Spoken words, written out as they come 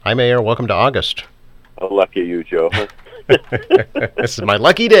Hi, Mayor. Welcome to August. Oh, lucky you, Joe. This is my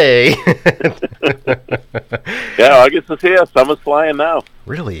lucky day. Yeah, August is here. Summer's flying now.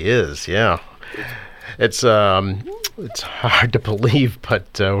 Really is, yeah. It's hard to believe, but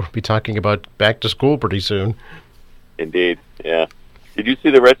we'll be talking about back to school pretty soon. Indeed, yeah. Did you see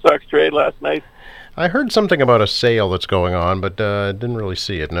the Red Sox trade last night? I heard something about a sale that's going on, but didn't really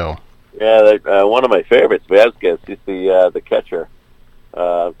see it. No. Yeah, one of my favorites, Vasquez. He's the catcher.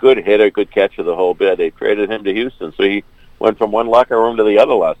 Good hitter, good catcher, the whole bit. They traded him to Houston, so he went from one locker room to the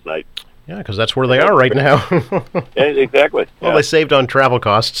other last night. Yeah, because that's where they are right now. Yeah, exactly. Well, Yeah. they saved on travel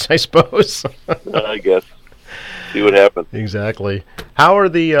costs, I suppose. I guess. See what happens. Exactly. How are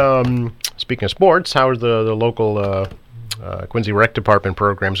speaking of sports, how are the local Quincy Rec Department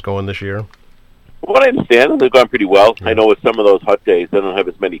programs going this year? From what I understand, they've gone pretty well. I know with some of those hot days, they don't have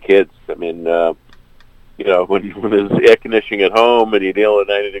as many kids. I mean, when there's air conditioning at home and you deal with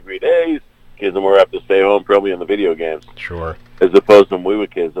 90-degree days, kids are more apt to stay home, probably on the video games. Sure. As opposed to when we were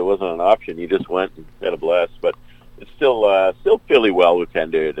kids, there wasn't an option. You just went and had a blast. But it's still fairly well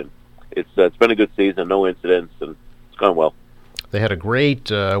attended, and it's been a good season, no incidents, and it's gone well. They had a great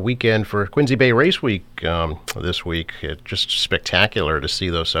weekend for Quincy Bay Race Week this week. It's just spectacular to see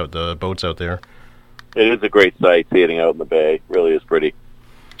the boats out there. It is a great sight, seeing out in the bay. It really is pretty.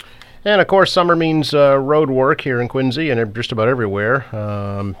 And, of course, summer means road work here in Quincy and just about everywhere.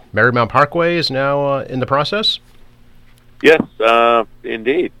 Marymount Parkway is now in the process? Yes,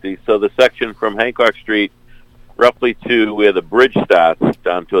 indeed. So the section from Hancock Street roughly to where the bridge starts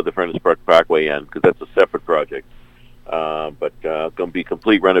down to the Furnace Brook Parkway end, because that's a separate project. But going to be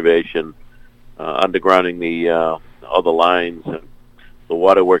complete renovation, undergrounding all the lines, and the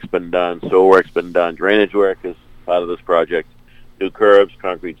water work's been done, sewer work's been done, drainage work is part of this project. New curbs,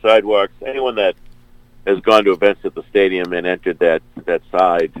 concrete sidewalks. Anyone that has gone to events at the stadium and entered that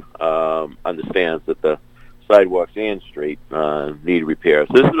side understands that the sidewalks and street need repair.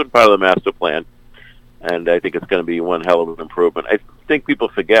 So this has been part of the master plan, and I think it's going to be one hell of an improvement. I think people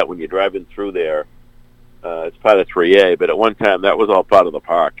forget when you're driving through there, it's part of 3A, but at one time that was all part of the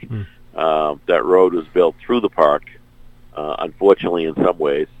park. That road was built through the park. Unfortunately, in some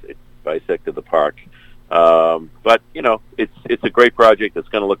ways, it bisected the park. But it's a great project. It's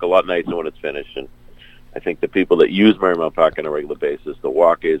going to look a lot nicer when it's finished, and I think the people that use Marymount Park on a regular basis, the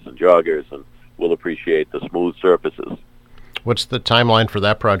walkers and joggers, and will appreciate the smooth surfaces. What's the timeline for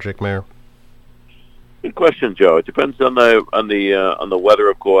that project, Mayor? Good question, Joe. It depends on the weather,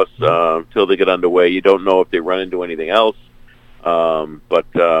 of course. Until they get underway, you don't know if they run into anything else. But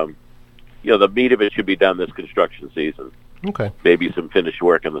the meat of it should be done this construction season. Okay. Maybe some finished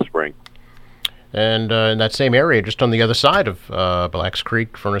work in the spring. And in that same area, just on the other side of Blacks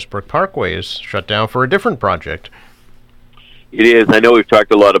Creek, Furnace Brook Parkway is shut down for a different project. It is. I know we've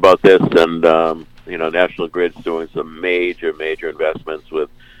talked a lot about this, and National Grid's doing some major investments with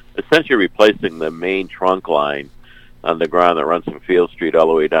essentially replacing the main trunk line on the ground that runs from Field Street all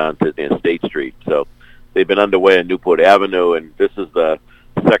the way down to State Street. So they've been underway on Newport Avenue, and this is the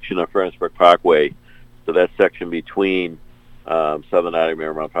section of Furnace Brook Parkway. So that section between Southern Artery,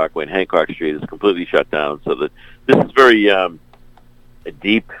 Marymount Parkway, and Hancock Street is completely shut down. So that this is very a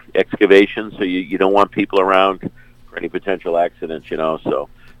deep excavation, so you don't want people around for any potential accidents, So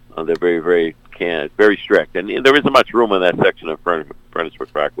they're very strict, and there isn't much room in that section of Furnace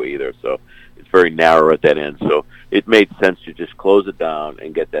Brook Parkway either. So it's very narrow at that end. So it made sense to just close it down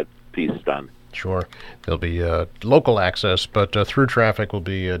and get that piece done. Sure. There'll be local access, but through traffic will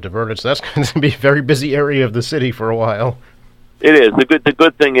be diverted. So that's going to be a very busy area of the city for a while. It is. The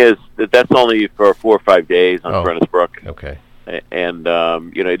good thing is that that's only for 4 or 5 days on Furnace Brook. Okay. And,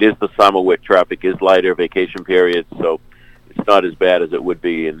 it is the summer where traffic is lighter, vacation periods, so it's not as bad as it would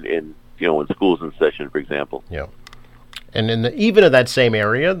be in when school's in session, for example. Yeah. And even in that same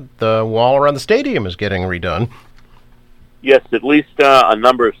area, the wall around the stadium is getting redone. Yes, at least a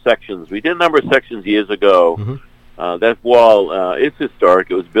number of sections. We did a number of sections years ago. Mm-hmm. That wall is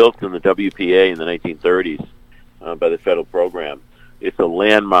historic. It was built in the WPA in the 1930s by the federal program. It's a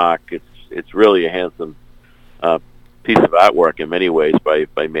landmark. It's really a handsome piece of artwork in many ways by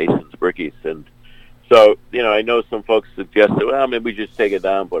Mason's Brickies. And so, I know some folks suggested, well, maybe we just take it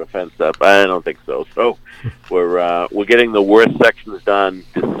down, put a fence up. I don't think so. So we're getting the worst sections done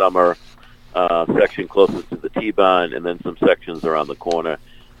this summer. Section closest to the T-Bahn, and then some sections around the corner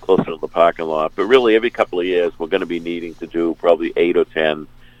closer to the parking lot. But really, every couple of years, we're going to be needing to do probably 8 or 10,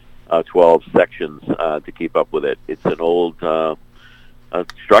 12 sections to keep up with it. It's an old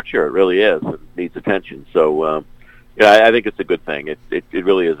structure. It really is. It needs attention. So, I think it's a good thing. It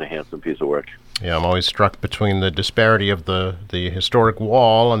really is a handsome piece of work. Yeah, I'm always struck between the disparity of the historic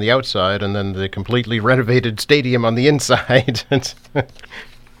wall on the outside and then the completely renovated stadium on the inside.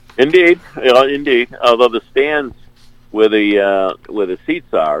 Indeed, indeed. Although the stands where the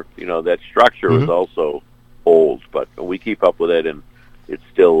seats are, that structure is also old, but we keep up with it, and it's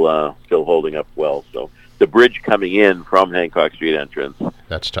still holding up well. So the bridge coming in from Hancock Street entrance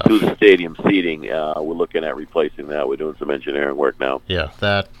that's tough. to the stadium seating, we're looking at replacing that. We're doing some engineering work now. Yeah,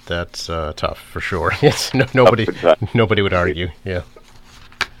 that's tough for sure. Yes, nobody would argue. Yeah.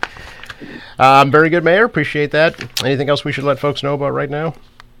 Very good, Mayor. Appreciate that. Anything else we should let folks know about right now?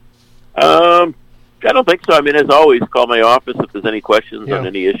 I don't think so. I mean, as always, call my office if there's any questions on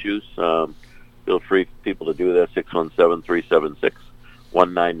any issues. Feel free, people, to do that,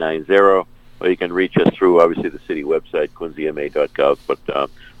 617-376-1990. Or you can reach us through, obviously, the city website, quincyma.gov. But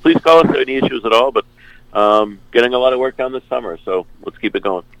please call us if any issues at all. But getting a lot of work done this summer, so let's keep it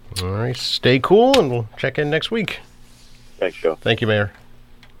going. All right. Stay cool, and we'll check in next week. Thanks, Joe. Thank you, Mayor.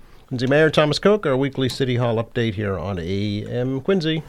 Quincy Mayor Thomas Koch, our weekly City Hall update here on AM Quincy.